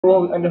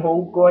Go in the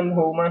hole, go in the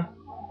hole, man.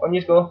 On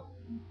you go.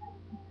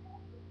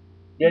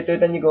 Yeah,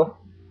 dude, in you go.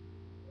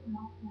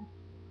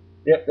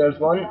 Yep, there's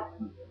one.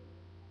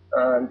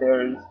 And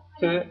there's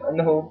two in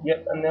the hole.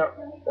 Yep, in there.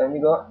 Then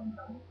you go.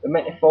 They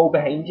meant to fall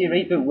behind you,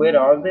 right? But where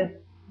are they?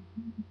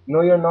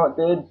 No, you're not,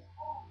 dude.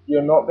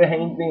 You're not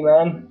behind me,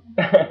 man.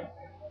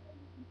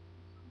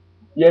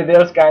 Yeah,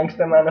 there's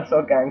gangster, man. I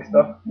saw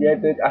gangster. Yeah,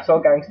 dude, I saw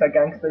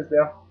gangsters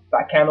there.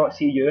 But I cannot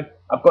see you.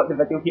 I've got the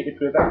video here to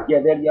prove it.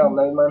 Yeah, there you are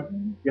now,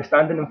 man. You're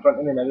standing in front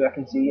of me now. I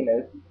can see you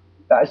now.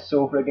 That is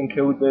so friggin'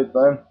 cool, dude,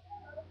 man.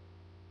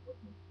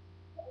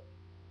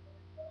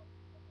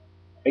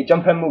 Right,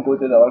 jump in, we'll go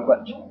to the other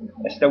glitch.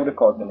 It's still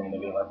recording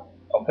anyway, man.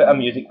 I'll put a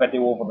music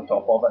video over the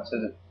top of it so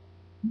that...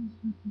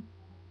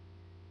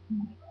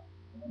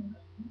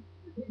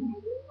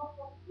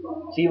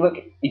 See, look,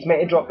 he's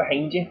meant to drop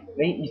behind you,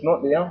 right? He's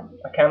not there.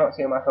 I cannot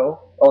see him at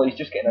all. Oh, he's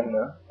just getting in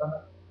there.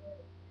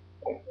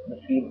 Right, the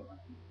free...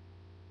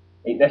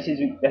 Right, this is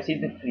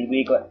the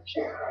freeway glitch.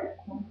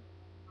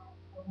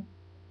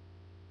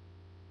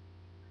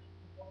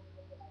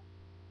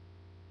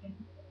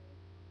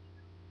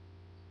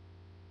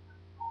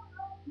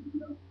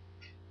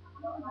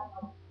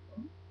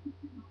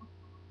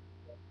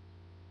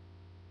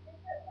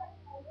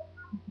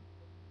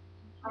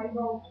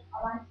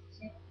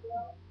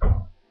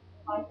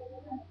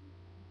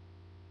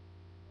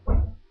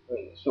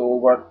 Right, so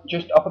we're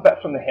just up a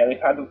bit from the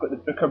helipad. We've got the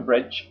Booker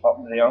Bridge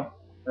up there,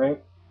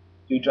 right?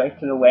 So you drive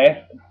to the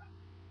left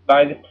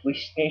by the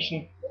police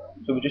station.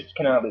 So we just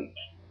kind of like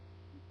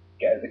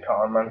get out of the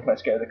car, man.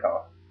 Let's get out of the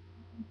car.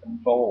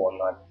 Follow on,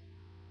 lad.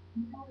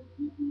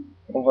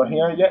 Over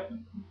here, yeah.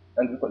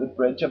 And we've got the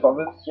bridge above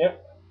us, yeah.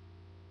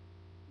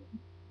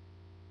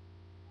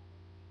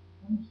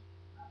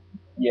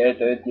 Yeah,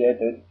 dude, yeah,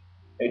 dude.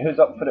 Hey, who's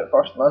up for it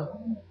first,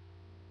 man?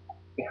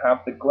 We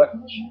have the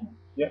glitch.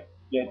 Yeah,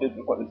 yeah, dude,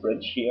 we've got the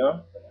bridge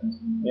here.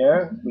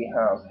 Yeah, we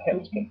have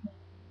Hellscape.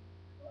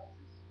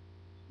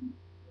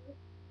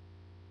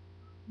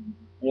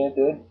 Yeah,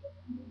 dude.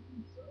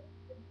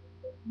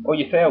 Oh,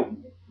 you fell.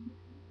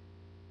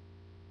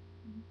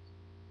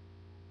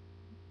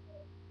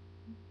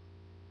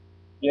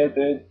 Yeah,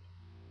 dude.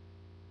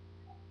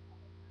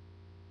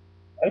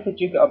 How did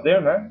you get up there,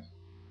 man?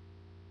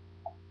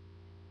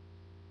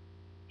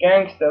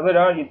 Gangster, where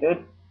are you,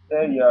 dude?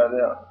 There you are,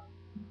 there.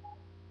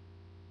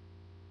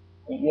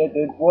 Yeah,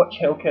 dude, watch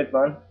Hellkid,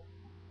 man.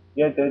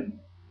 Yeah, dude.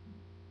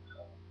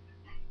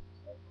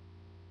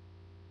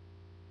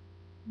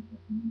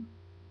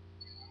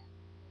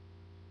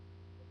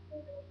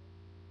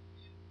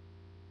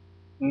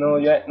 No,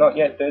 yet, not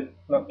yet, dude.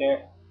 Not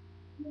yet.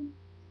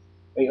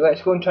 Right,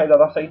 let's go and try the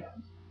other side.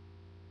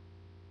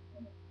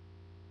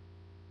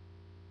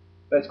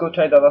 Let's go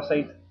try the other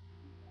side.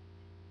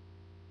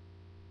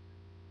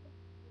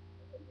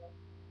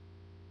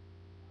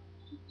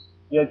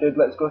 Yeah, dude,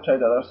 let's go try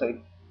the other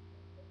side.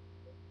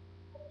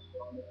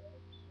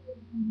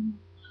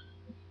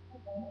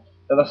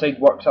 The other side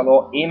works a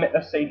lot. Aim at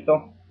this side,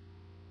 though.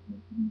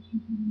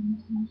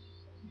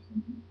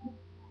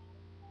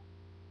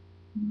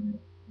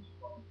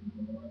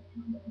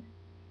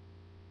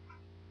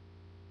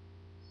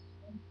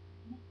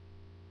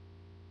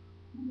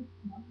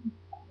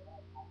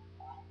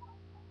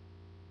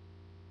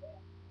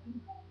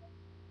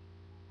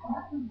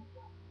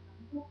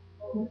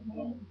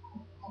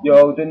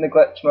 Yo, doing the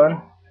glitch,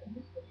 man.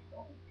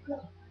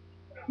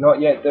 Not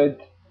yet, dude.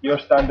 You're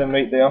standing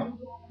right there.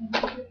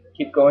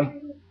 Keep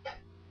going.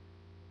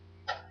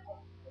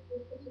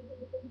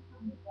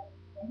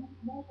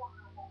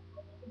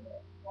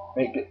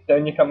 Right,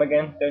 down you come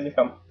again. Down you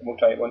come. We'll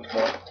try it once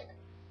more.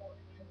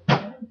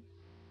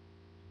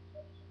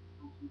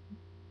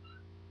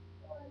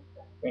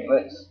 Right,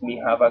 let's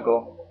me have a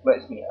go.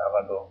 Let's me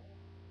have a go.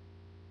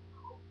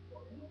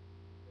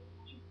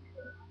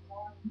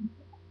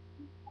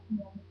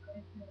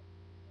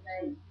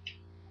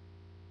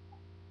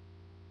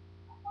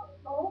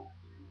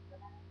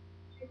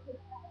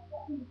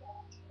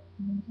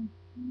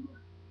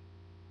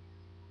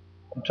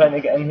 I'm trying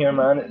to get in here,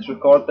 man. It's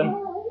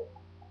recording.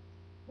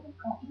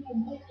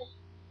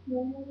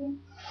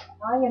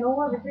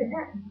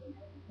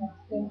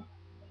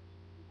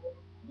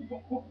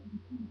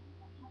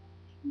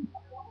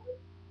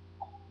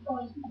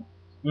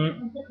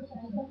 Mm.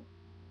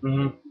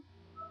 Mm.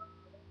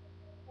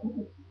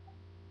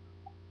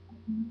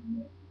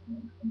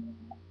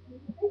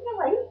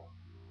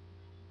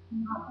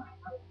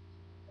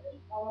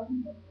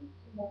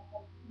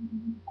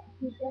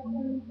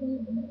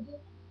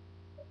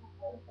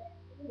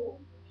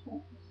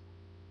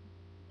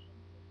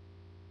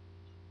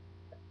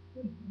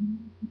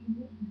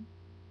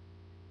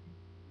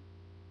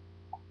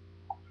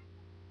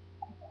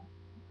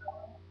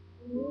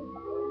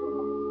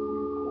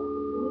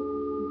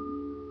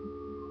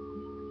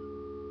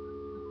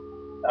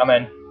 I'm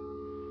in.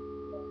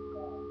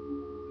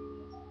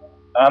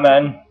 I'm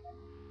in.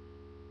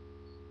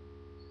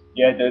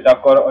 Yeah, dude,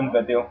 I've got it on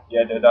video.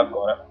 Yeah, dude, I've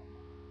got it.